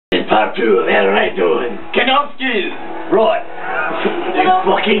Part 2, right doing. Kanofsky! Right. You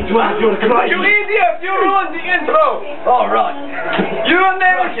fucking twat, you're crazy. You idiot! You ruined the intro! Alright. Your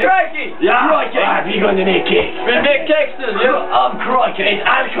name is Crikey! Yeah, Crikey. You're gonna make cake. We make cakes then, yeah? I'm Crikey. It's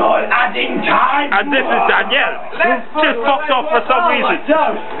alcohol adding time. And this is Danielle, who just fucked off for some reason.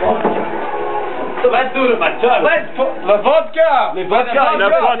 Let's do it, my tongue. Let's put the vodka! The vodka. The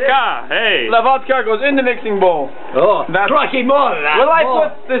vodka, hey. The vodka goes in the mixing bowl. Oh, That's- Crikey, more than that. Will I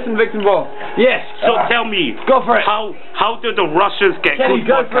more. put this in the mixing bowl? Yes. So tell me, Go for it. how do the Russians get Kenny, good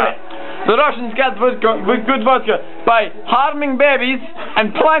go for vodka? it. The Russians get good vodka by harming babies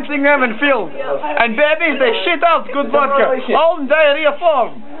and planting them in fields. And babies, they shit out good vodka. All in diarrhea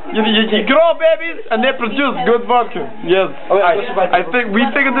form. You grow babies and they produce good vodka. Yes. I think we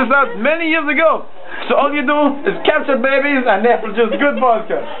figured this out many years ago. So all you do is capture babies and they produce good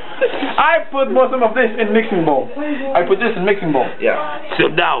vodka. I put most of this in mixing bowl. I put this in mixing bowl. Yeah. So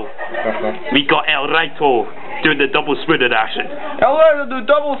now, we got El Raito doing the double spooning action. I'll learn to do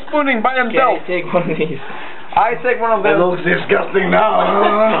double spooning by himself. Take one of these. I take one of It them. looks disgusting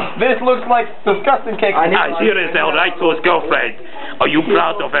now. This looks like disgusting cake. And here is El Raito's girlfriend. Are you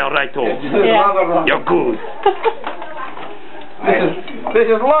proud of El Raito? Yeah. You're good. This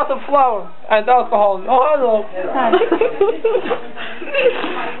is lots of flour and alcohol. Oh, hello.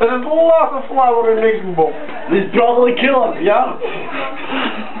 This is lots of flour in mixing bowl. This probably kill us, yeah?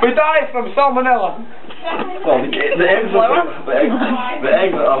 We die from salmonella. Oh, the eggs are... The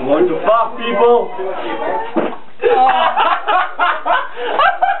eggs are... I'm going to fuck people.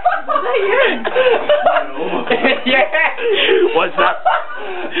 Yeah. Was that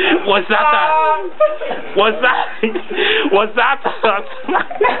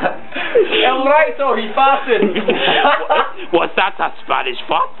El Raito, he fasted. was that a Spanish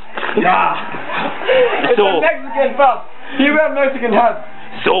fart? Yeah. It's a Mexican fast. He wear Mexican hat.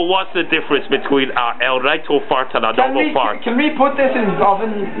 So what's the difference between El Raito fart and a normal fart? Can we put this in the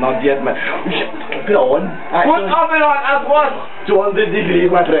oven? Not yet, man. Put it on. Put oven on at what? 200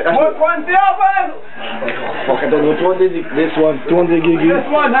 degrees, my friend. What one's the oven? Fuck, I don't know. 200 this one. 200 degrees. This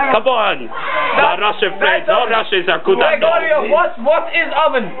one, hang on. Come on, my Russian friends. All Russians are good at Gregorio, what is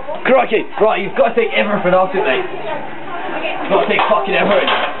oven? Crikey. Right, you've got to take everything out tonight. You've got to take fucking everything.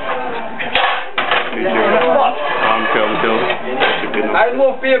 What? I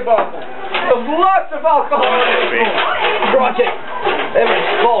love beer bottles. There's lots of alcohol in this. Crikey.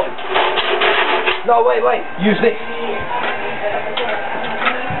 Everything's falling. No, wait. Use this.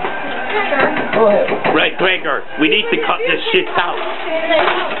 Go ahead. Right, Gregor, we need to cut this shit out.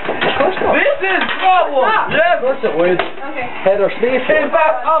 Of course not. This is problem. Yes. Of course it would. Heather Smith. In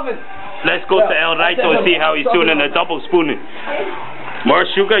that oven. Let's go to El Raito and see how he's doing in a double spooning. More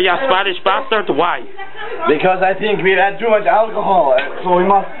sugar, you Spanish bastard? Why? Because I think we had too much alcohol, so we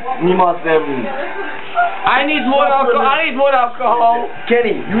must. I need more alcohol.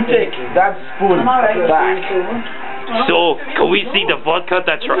 Kenny, you take that spoon back. So, can we see the vodka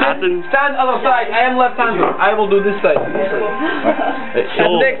that you're adding? Stand other side. I am left-handed. I will do this side. So,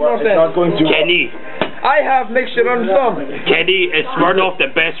 That makes more sense. Not going to. Kenny, I have mixture on some. Kenny, is Smirnoff the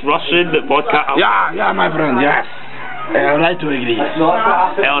best Russian vodka out? Yeah, my friend, yes. El Raito agrees.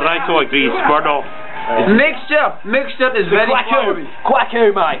 El Raito agrees, Smirnoff. Mixture is very flowery. Quacko,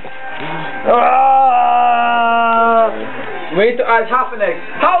 mate. Wait to add half an egg.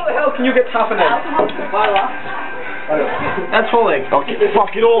 How the hell can you get half an egg? That's full egg. Okay,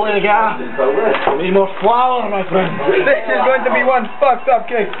 fuck it all in again. We need more flour, my friend. This is going to be one fucked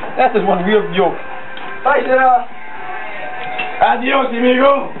up cake. That is one weird joke. Bye, Sarah. Adios,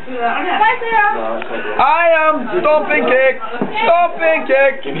 amigo. I am stomping cake. Stomping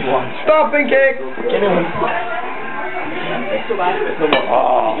cake. Give me one. Stomping cake. Give me one.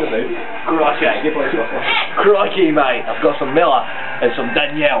 Oh, crikey, mate. I've got some Miller and some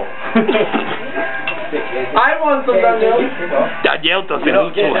Danielle. I want some Danielle. Danielle doesn't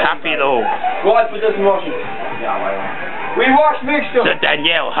look too happy though. Why put this in washing? We wash mixture. So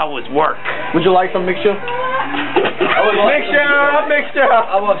Danielle, how was work? Would you like some mixture? Mixture.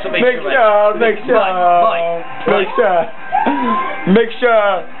 I want some mixture.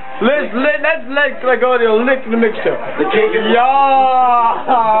 Mixture. Let's let Gregorio lick the mixture. The cake is... Yeah.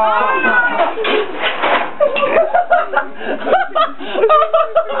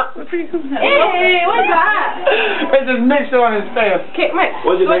 Hey, what's that? It's just mixture on his face. Kick mix.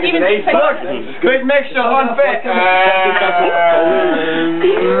 What do you think it's an ace? Look, big mixture on face.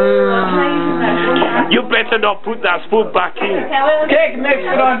 You better not put that spoon back in. Cake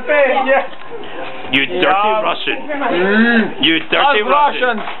mixture on face, yes. You dirty Russian. You dirty Us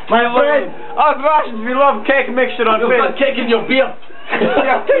Russians, Russian. my friend. Us Russians, we love cake mixture on You've got face. cake in your beer. You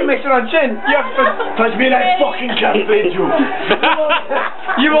have cake mixture on chin. You have to Touch me and I fucking castrate you.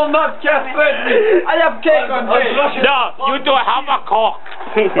 You will not castrate me. I have cake on chin. No, you don't have a cock.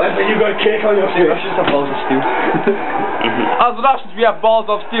 Listen, you got cake on your face. Russians have balls of steel. As Russians, we have balls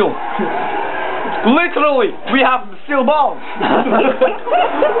of steel. Literally, we have steel balls. In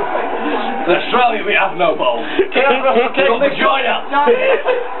Australia, we have no balls.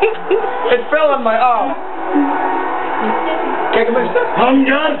 It fell on my arm. Cake mixture?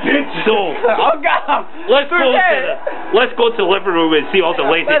 So, Oh God! let's go to the living room and see all the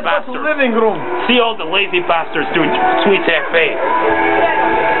lazy Let's go to bastards. living room. See all the lazy bastards doing sweet cafe.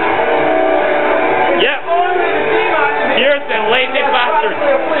 Yep. Here's the lazy bastards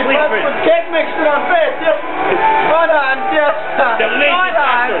sleeping. Cake mixture on face. Yes. Hold on. Yes. The lazy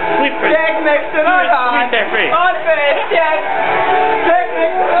bastards sleeping. Cake mixture on Sweet cafe. on face. Yes. Cake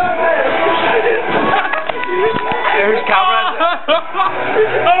mixture on face. There's cameras.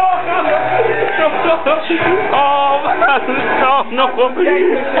 Oh man, oh no.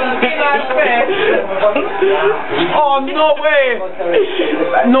 Oh no way.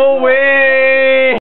 No way.